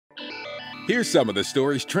Here's some of the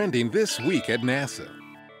stories trending this week at NASA.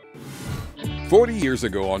 40 years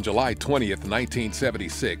ago, on July 20th,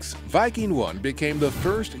 1976, Viking 1 became the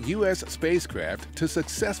first U.S. spacecraft to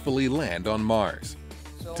successfully land on Mars.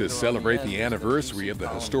 To celebrate the anniversary of the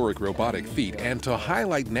historic robotic feat and to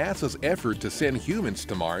highlight NASA's effort to send humans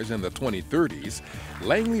to Mars in the 2030s,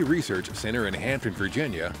 Langley Research Center in Hampton,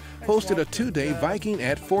 Virginia, hosted a two-day Viking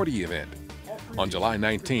at 40 event. On July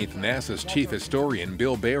 19th, NASA's chief historian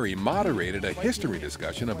Bill Barry moderated a history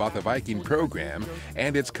discussion about the Viking program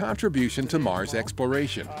and its contribution to Mars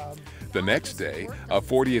exploration. The next day, a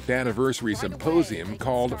 40th anniversary symposium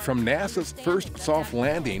called From NASA's First Soft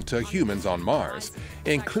Landing to Humans on Mars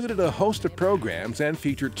included a host of programs and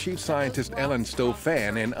featured Chief Scientist Ellen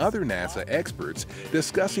Stofan and other NASA experts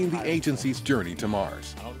discussing the agency's journey to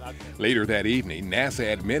Mars. Later that evening,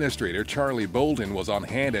 NASA Administrator Charlie Bolden was on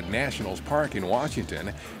hand at Nationals Park in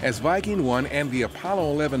Washington as Viking 1 and the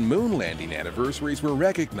Apollo 11 moon landing anniversaries were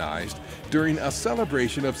recognized during a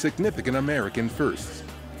celebration of significant American firsts.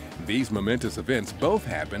 These momentous events both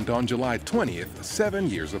happened on July 20th, 7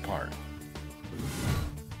 years apart.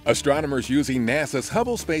 Astronomers using NASA's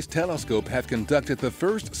Hubble Space Telescope have conducted the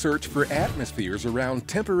first search for atmospheres around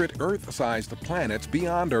temperate Earth-sized planets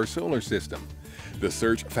beyond our solar system. The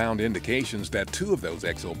search found indications that two of those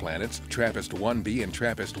exoplanets, TRAPPIST-1b and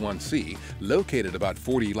TRAPPIST-1c, located about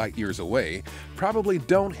 40 light-years away, probably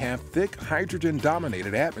don't have thick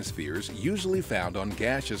hydrogen-dominated atmospheres usually found on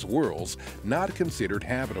gaseous worlds not considered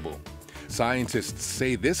habitable. Scientists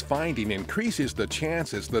say this finding increases the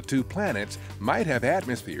chances the two planets might have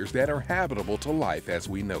atmospheres that are habitable to life as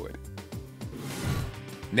we know it.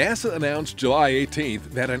 NASA announced July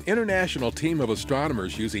 18th that an international team of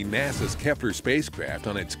astronomers using NASA's Kepler spacecraft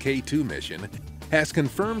on its K2 mission has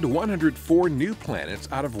confirmed 104 new planets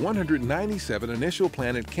out of 197 initial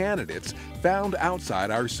planet candidates found outside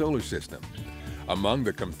our solar system. Among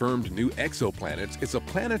the confirmed new exoplanets is a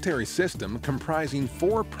planetary system comprising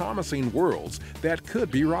 4 promising worlds that could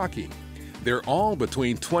be rocky. They're all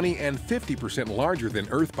between 20 and 50% larger than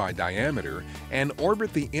Earth by diameter and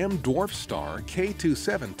orbit the M-dwarf star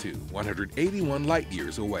K272, 181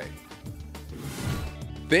 light-years away.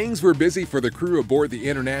 Things were busy for the crew aboard the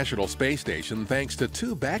International Space Station thanks to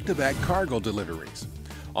 2 back-to-back cargo deliveries.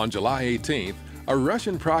 On July 18th, a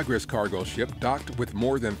Russian Progress cargo ship docked with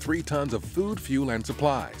more than 3 tons of food, fuel, and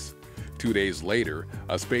supplies. 2 days later,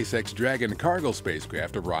 a SpaceX Dragon cargo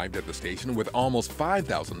spacecraft arrived at the station with almost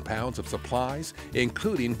 5,000 pounds of supplies,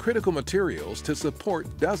 including critical materials to support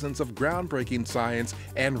dozens of groundbreaking science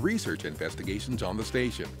and research investigations on the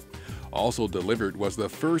station. Also delivered was the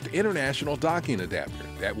first international docking adapter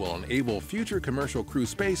that will enable future commercial crew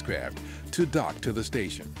spacecraft to dock to the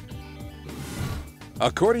station.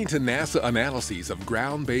 According to NASA analyses of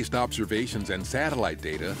ground-based observations and satellite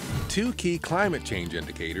data, 2 key climate change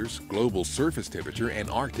indicators, global surface temperature and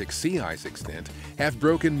Arctic sea ice extent, have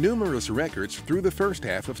broken numerous records through the first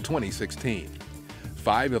half of 2016.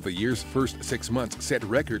 5 of the year's first 6 months set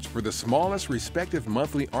records for the smallest respective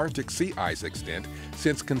monthly Arctic sea ice extent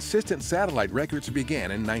since consistent satellite records began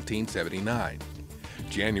in 1979.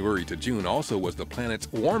 January to June also was the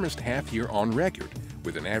planet's warmest half-year on record,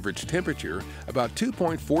 with an average temperature about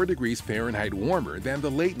 2.4 degrees Fahrenheit warmer than the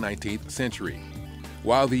late 19th century.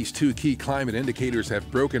 While these 2 key climate indicators have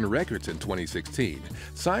broken records in 2016,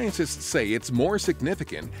 scientists say it's more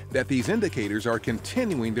significant that these indicators are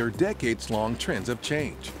continuing their decades-long trends of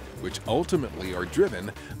change, which ultimately are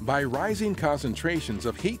driven by rising concentrations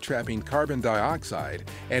of heat-trapping carbon dioxide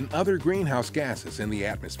and other greenhouse gases in the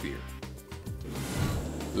atmosphere.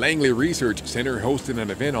 Langley Research Center hosted an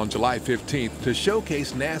event on July 15th to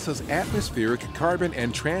showcase NASA's Atmospheric Carbon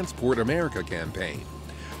and Transport America campaign.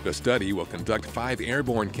 The study will conduct 5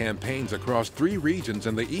 airborne campaigns across 3 regions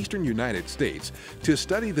in the eastern United States to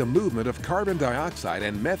study the movement of carbon dioxide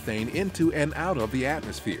and methane into and out of the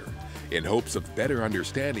atmosphere, in hopes of better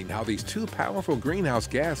understanding how these 2 powerful greenhouse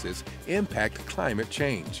gases impact climate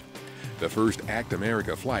change. The first ACT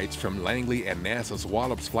America flights from Langley and NASA's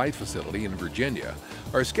Wallops Flight Facility in Virginia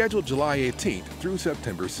are scheduled July 18th through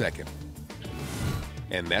September 2nd.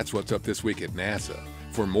 And that's what's up this week at NASA.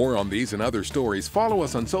 For more on these and other stories, follow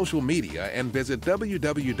us on social media and visit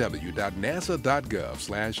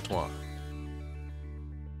www.nasa.gov/twan.